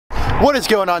What is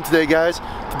going on today, guys?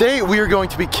 Today we are going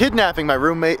to be kidnapping my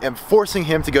roommate and forcing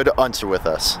him to go to Unser with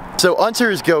us. So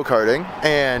Unser is go-karting,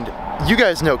 and you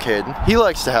guys know Caden. He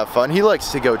likes to have fun, he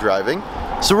likes to go driving.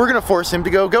 So we're gonna force him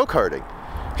to go go-karting.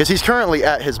 Because he's currently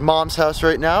at his mom's house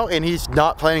right now, and he's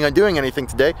not planning on doing anything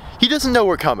today. He doesn't know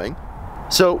we're coming.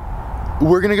 So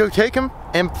we're gonna go take him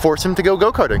and force him to go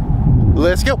go-karting.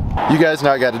 Let's go. You guys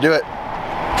know I gotta do it.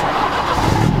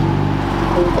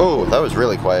 Oh, that was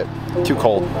really quiet. Too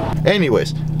cold.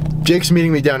 Anyways, Jake's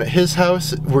meeting me down at his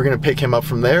house. We're gonna pick him up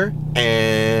from there,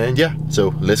 and yeah,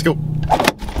 so let's go.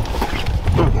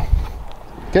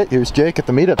 Okay, here's Jake at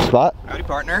the meetup spot. Howdy,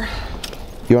 partner.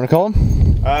 You wanna call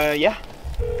him? Yeah.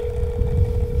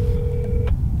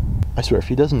 I swear, if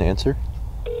he doesn't answer.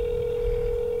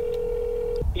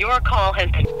 Your call has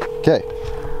been... Okay,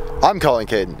 I'm calling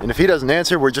Caden, and if he doesn't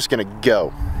answer, we're just gonna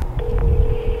go.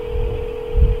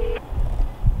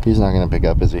 He's not gonna pick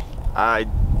up, is he? I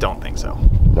don't think so.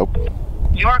 Nope.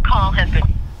 Your call has been...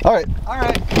 Alright.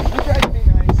 Alright, you tried to be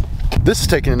nice. This is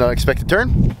taking an unexpected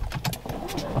turn.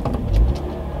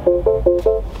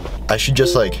 I should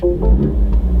just like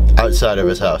outside of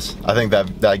his house. I think that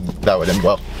would end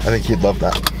well. I think he'd love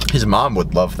that. His mom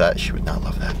would love that. She would not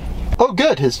love that. Oh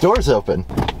good, his door's open.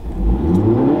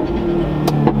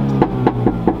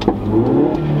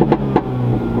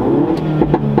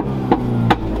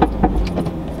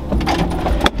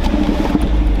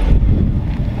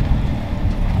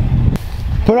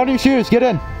 Put on your shoes, get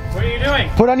in. What are you doing?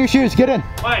 Put on your shoes, get in.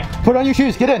 Why? Put on your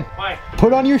shoes, get in. Why?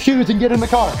 Put on your shoes and get in the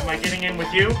car. Am I getting in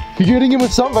with you? You're getting in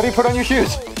with somebody, put on your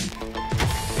shoes.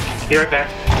 Be right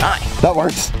back. Hi. That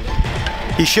works.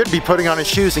 He should be putting on his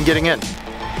shoes and getting in.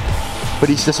 But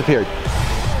he's disappeared.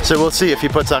 So we'll see if he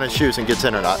puts on his shoes and gets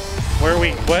in or not. Where are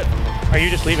we? What? Are you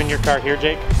just leaving your car here,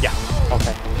 Jake? Yeah.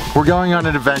 Okay. We're going on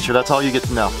an adventure, that's all you get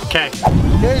to know. Okay.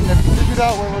 Caden, have you figured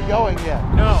out where we're going yet?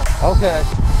 No. Okay.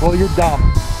 Well, you're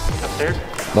dumb. Upstairs?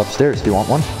 Upstairs. Do you want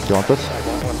one? Do you want this? I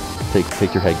want one.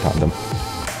 Take your head condom.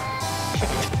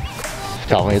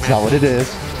 Tell me it's not what it is.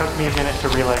 It took me a minute to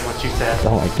realize what you said.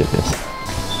 Oh my goodness.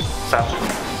 Stop.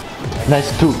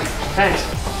 Nice toque. Thanks.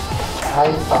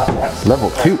 I thought that's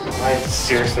level 2. I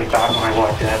seriously thought when I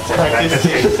walked in that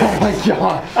Oh my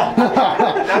god.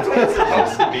 That's what it's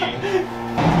supposed to be.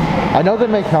 I know they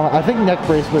make helmet. I think neck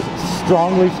bracelets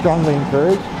strongly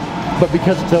encouraged, but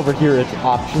because it's over here, it's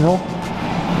optional.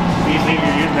 Please leave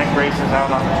your used neck braces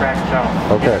out on the track shelf.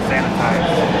 Okay. Get it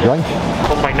sanitized. Yoink.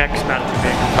 Hope my neck's not too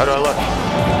big. How do I look?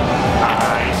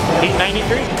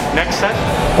 $8.93. Next set.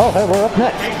 Oh, hey, we're up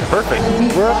next. Perfect.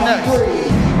 We're up next. Oh,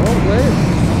 wait.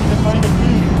 Find a key.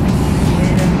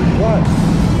 What?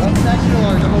 That's an extra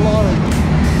large. I'm a large.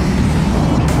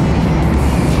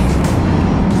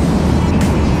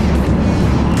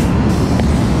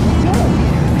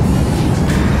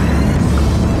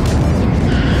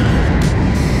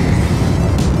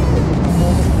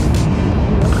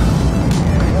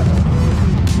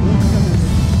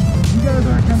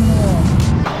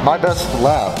 My best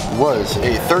lap was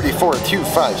a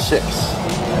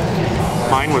 34.256.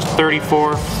 Mine was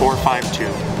 34.452.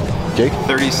 Jake?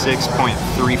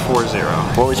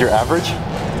 36.340. What was your average?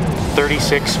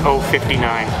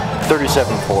 36.059.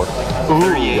 37.4.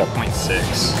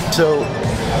 38.6. So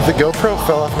the GoPro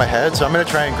fell off my head, so I'm gonna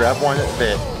try and grab one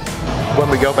that, when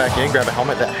we go back in, grab a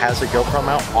helmet that has a GoPro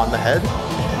mount on the head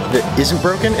that isn't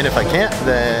broken, and if I can't,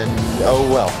 then oh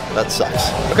well, that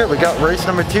sucks. Okay, we got race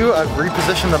number 2. I've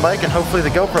repositioned the mic, and hopefully the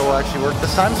GoPro will actually work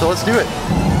this time, so let's do it.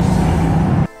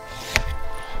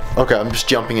 Okay, I'm just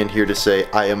jumping in here to say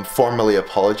I am formally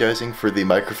apologizing for the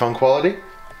microphone quality.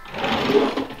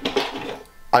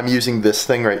 I'm using this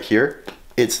thing right here.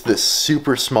 It's this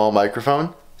super small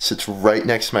microphone, sits right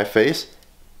next to my face.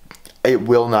 It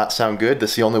will not sound good.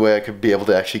 That's the only way I could be able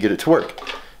to actually get it to work.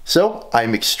 So,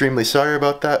 I'm extremely sorry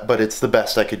about that, but it's the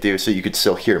best I could do so you could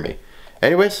still hear me.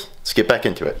 Anyways, let's get back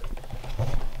into it.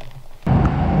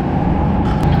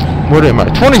 What am I?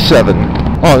 27!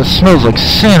 Oh, this smells like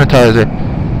sanitizer.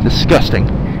 Disgusting.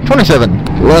 27.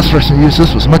 The last person who used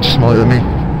this was much smaller than me.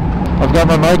 I've got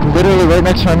my mic literally right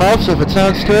next to my mouth, so if it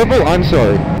sounds terrible, I'm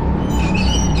sorry.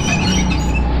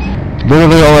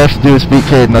 Literally all I have to do is beat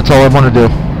Caden, that's all I want to do.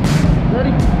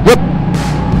 Ready? Yep.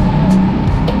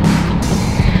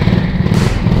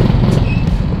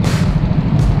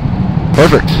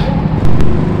 Perfect.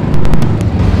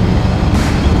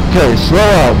 Okay, slow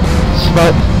out.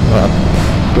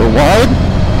 Go wide.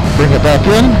 Bring it back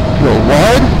in. Go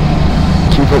wide.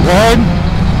 Keep it wide.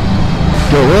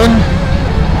 Go in.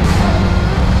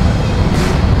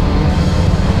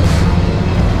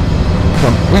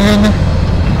 Come in.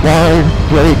 Wide.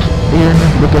 Brake. In.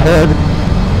 Look ahead.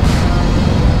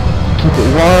 Keep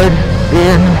it wide,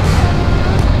 in,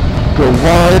 go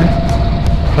wide,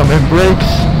 come in brakes,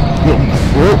 get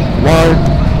wide,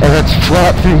 and that's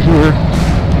flat through here.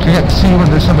 Can't see when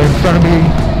there's somebody in front of me.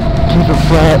 Keep it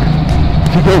flat.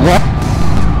 If you go wide,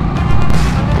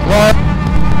 wide.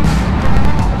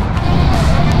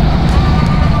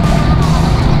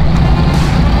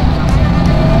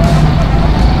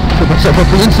 Put myself up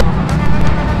the inside.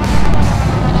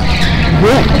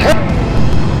 Yeah.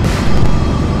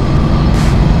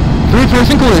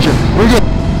 Three-person collision. We're good.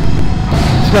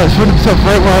 This guy's putting himself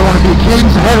right where I want to be.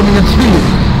 Caden's ahead of me in speed.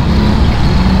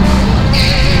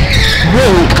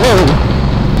 Whoa, whoa.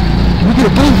 Can we get a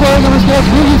blue flag on this guy,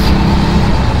 please?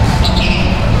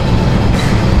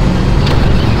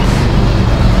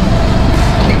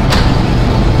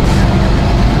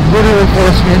 Literally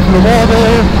forced me into the wall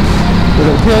there. But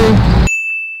okay.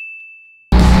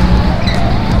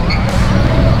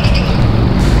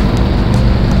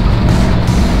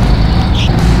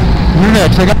 You're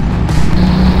next, I got...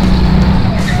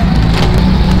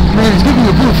 Man, he's giving me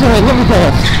a blue flag, let me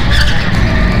pass.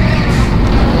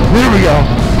 There we go.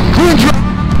 Clean drive.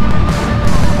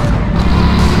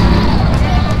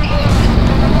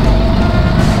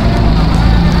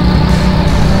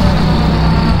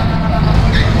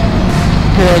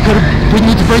 Okay, didn't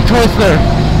need to brake twice there.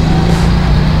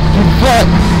 Keep it flat.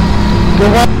 Go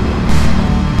wide.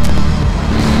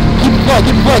 Keep it flat,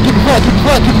 keep it flat, keep it flat, keep it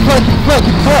flat, keep it flat, keep it flat,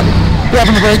 keep it flat.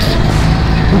 Grabbing the brakes.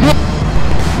 We're good.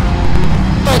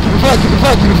 Keep it flat, keep it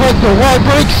flat, keep it flat, go wide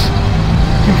brakes.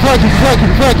 Keep it flat, keep it flat,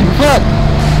 keep it flat, keep it flat.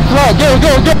 Flat, go,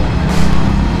 go, go.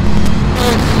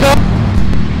 Stop.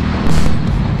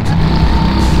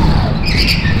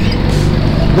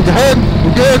 Look ahead,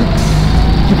 we're good.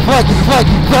 Keep it flat, keep it flat,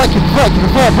 keep it flat, keep it flat, keep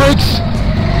it flat, brakes.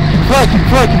 Keep it flat, keep it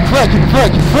flat, keep it flat, keep it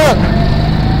flat, keep it flat.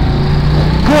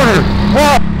 Corner,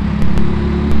 wide.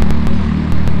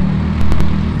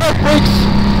 Brakes,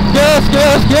 gas,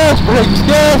 gas, gas, brakes,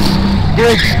 gas,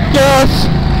 brakes, gas.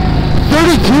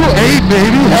 32.8,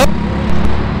 baby. Help.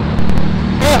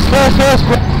 Fast, fast,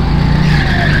 fast.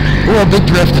 We're on big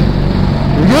drift.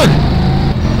 We're good.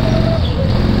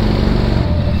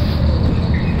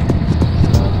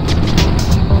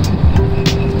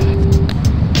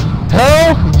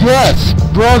 Hell yes,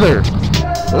 brother.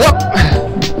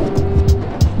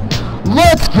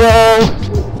 Let's go.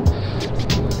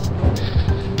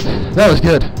 That was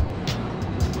good.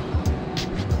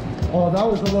 Oh, that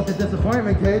was the look of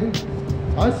disappointment, Caden.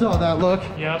 I saw that look.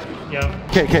 Yep, yep.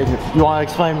 Okay, Caden, you want to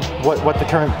explain what the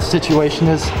current situation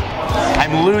is?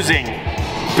 I'm losing,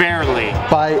 barely.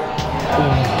 By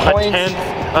A tenth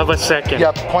of a second.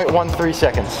 Yep, 0.13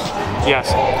 seconds.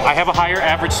 Yes, I have a higher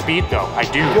average speed though. I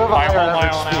do. You have a by higher whole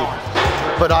average mile an speed. hour.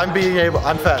 But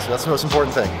I'm faster. That's the most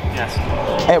important thing. Yes.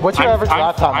 Hey, what's your average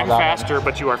lap time on I'm that faster,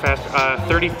 but you are fast.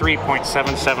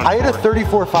 33.77. I had a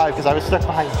 34.5 because I was stuck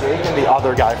behind Jake and the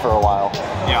other guy for a while.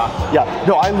 Yeah. Yeah.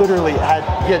 No, I literally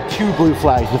had 2 blue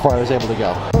flags before I was able to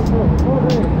go.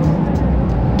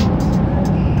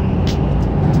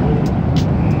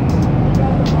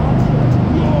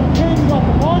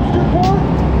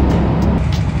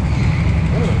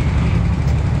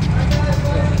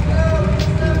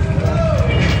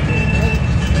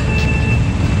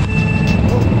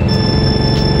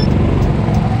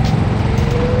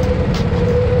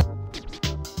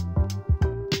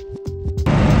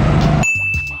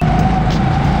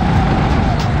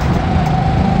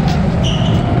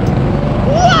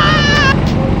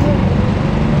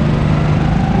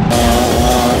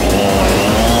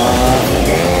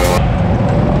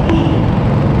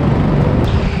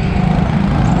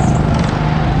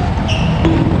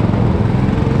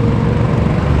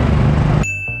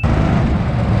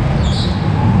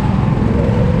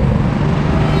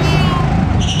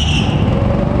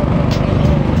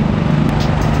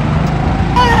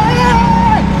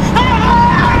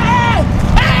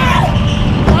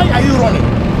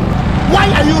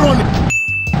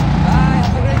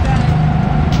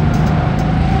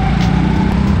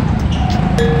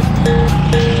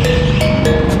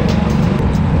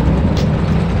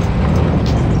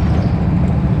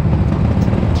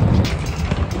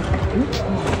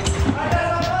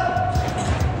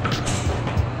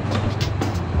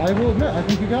 I will admit, I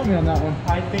think you got me on that one.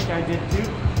 I think I did too.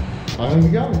 I think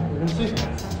you got me. We're gonna see.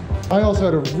 I also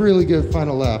had a really good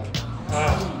final lap.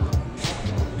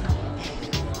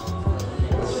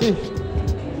 Let's see.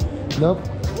 Nope.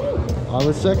 I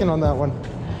was second on that one.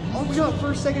 Oh, we got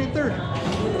first, second, and third.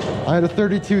 I had a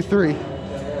 32.3.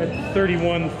 At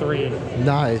 31.3.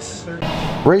 Nice.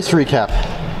 Race recap.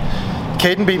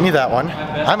 Caden beat me that one.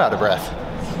 I'm out of breath.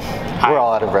 We're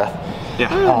all out of breath. Yeah.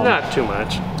 Not too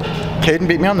much. Caden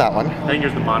beat me on that one. I think it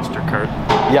was the monster cart.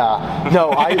 Yeah. No,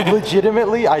 I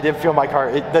legitimately, I didn't feel my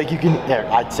car. Like you can, yeah,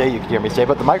 I'd say you could hear me say,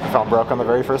 but the microphone broke on the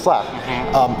very first lap.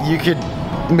 You could,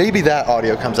 maybe that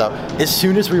audio comes out. As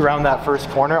soon as we round that first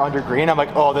corner under green, I'm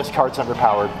like, oh, this cart's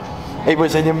underpowered. It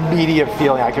was an immediate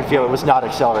feeling. I could feel it was not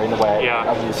accelerating the way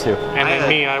I'm used to. And then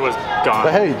me, I was gone.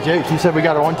 But hey, Jake, you said we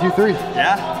got a 1, 2, 3.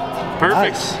 Yeah.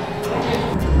 Perfect. Nice.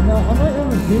 No, I might have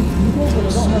a big ego,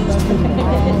 but I don't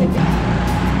have that.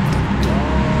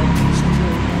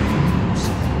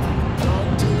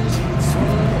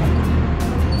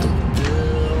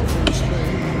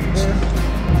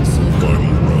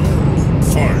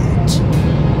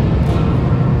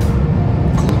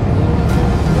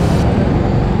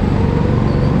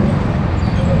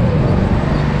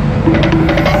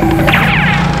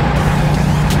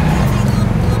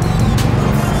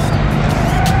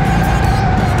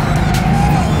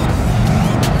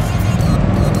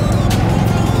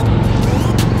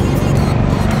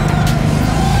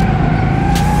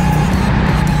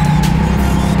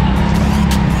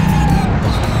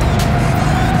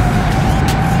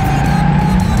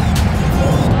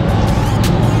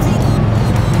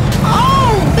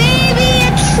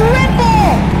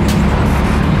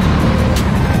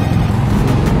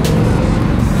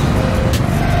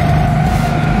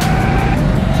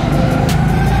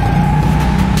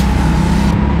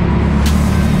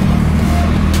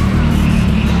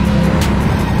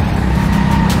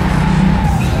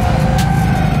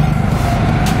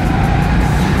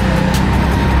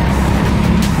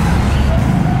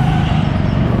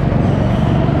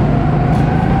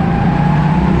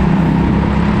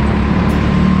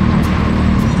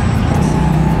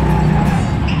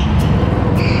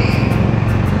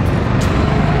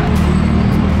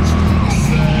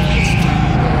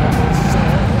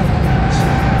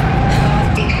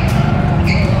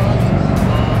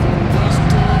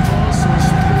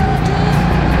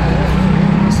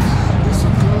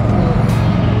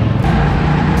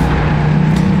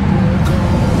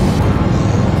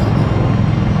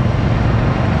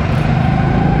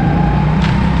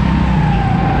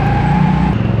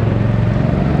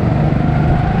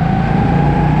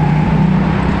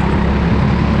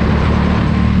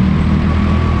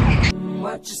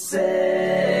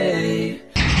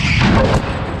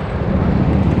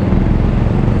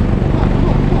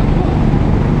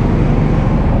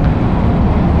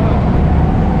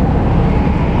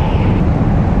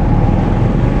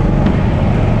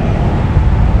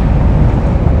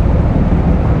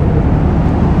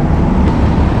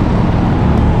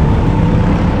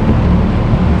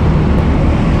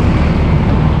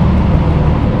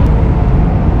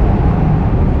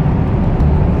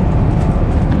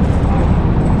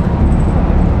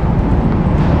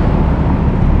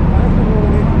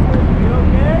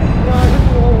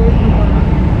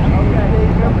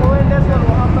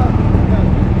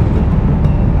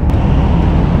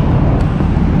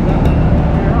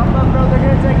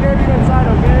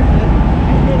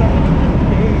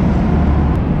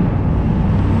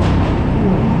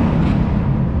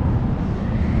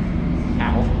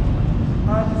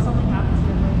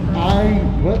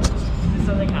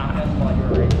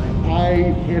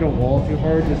 too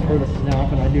hard, just heard a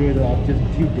snap, and I knew that I was just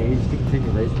too dazed to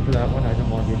continue racing for that one. I didn't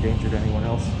want to be a danger to anyone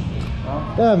else.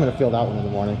 I'm gonna fill that one in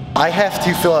the morning. I have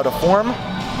to fill out a form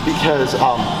because,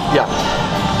 yeah,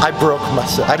 I broke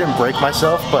myself. I didn't break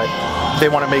myself, but they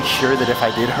want to make sure that if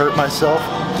I did hurt myself,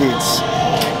 it's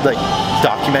like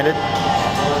documented.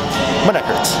 My neck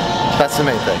hurts. That's the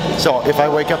main thing. So if I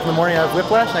wake up in the morning and I have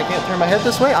whiplash and I can't turn my head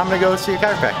this way, I'm gonna go see a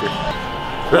chiropractor.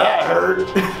 That hurt.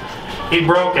 He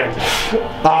broke it.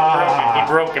 He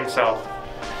broke himself.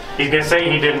 He's gonna say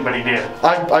he didn't, but he did.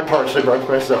 I partially broke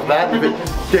myself. That,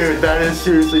 dude, that is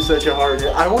seriously such a hard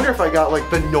hit. I wonder if I got like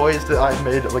the noise that I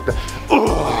made, like the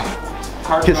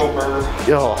Cart go burr.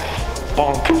 Oh,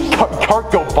 bonk. Cart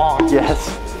go bonk,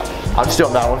 yes. I'm still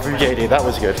on that one from JD. That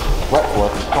was good. Wet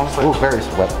flip. Oh, very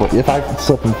wet flip. If I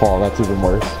slip and fall, that's even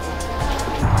worse.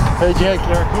 Hey, Jake.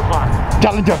 You're a coupon.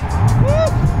 Challenger.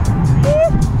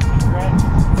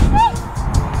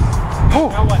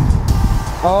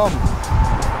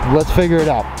 Let's figure it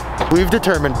out. We've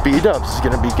determined B-dubs is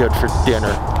gonna be good for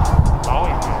dinner.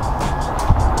 Always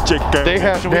good. Chicken. They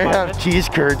have cheese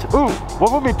curds. Ooh,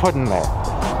 what would we put in there?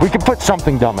 We could put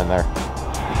something dumb in there.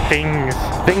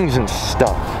 Things and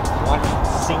stuff. One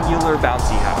singular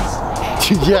bouncy house.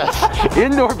 Yes,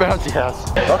 indoor bouncy house.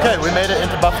 Okay, we made it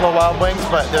into Buffalo Wild Wings,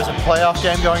 but there's a playoff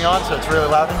game going on, so it's really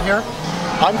loud in here.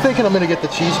 I'm thinking I'm gonna get the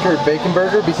cheese curd bacon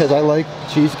burger because I like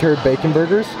cheese curd bacon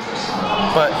burgers.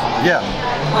 But yeah,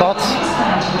 thoughts?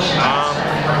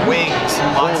 Wings,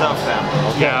 lots of them.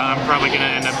 Yeah, I'm probably gonna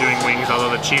end up doing wings, although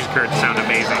the cheese curds sound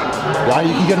amazing. Yeah,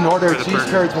 you can get an order For of the cheese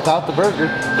burger. curds without the burger.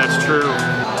 That's true.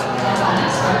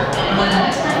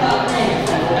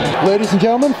 Ladies and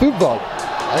gentlemen, food vlog.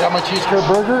 I got my cheese curd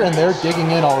burger and they're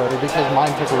digging in already because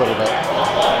mine took a little bit.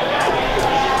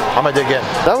 I'm gonna dig in.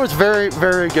 That was very,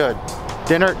 very good.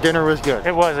 Dinner was good.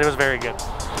 It was very good.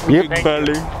 Yep. Thank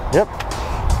you. Yep.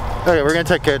 Okay, we're gonna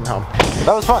take Caden home.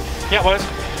 That was fun. Yeah, it was.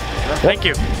 Thank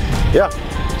you. Yeah.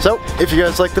 So, if you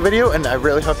guys liked the video, and I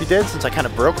really hope you did, since I kind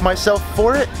of broke myself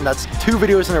for it, and that's 2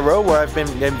 videos in a row where I've been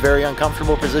in very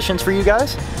uncomfortable positions for you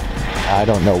guys. I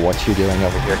don't know what you're doing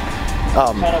over here.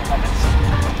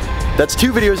 That's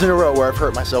 2 videos in a row where I've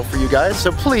hurt myself for you guys,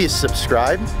 so please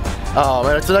subscribe. And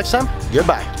until next time,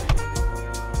 goodbye.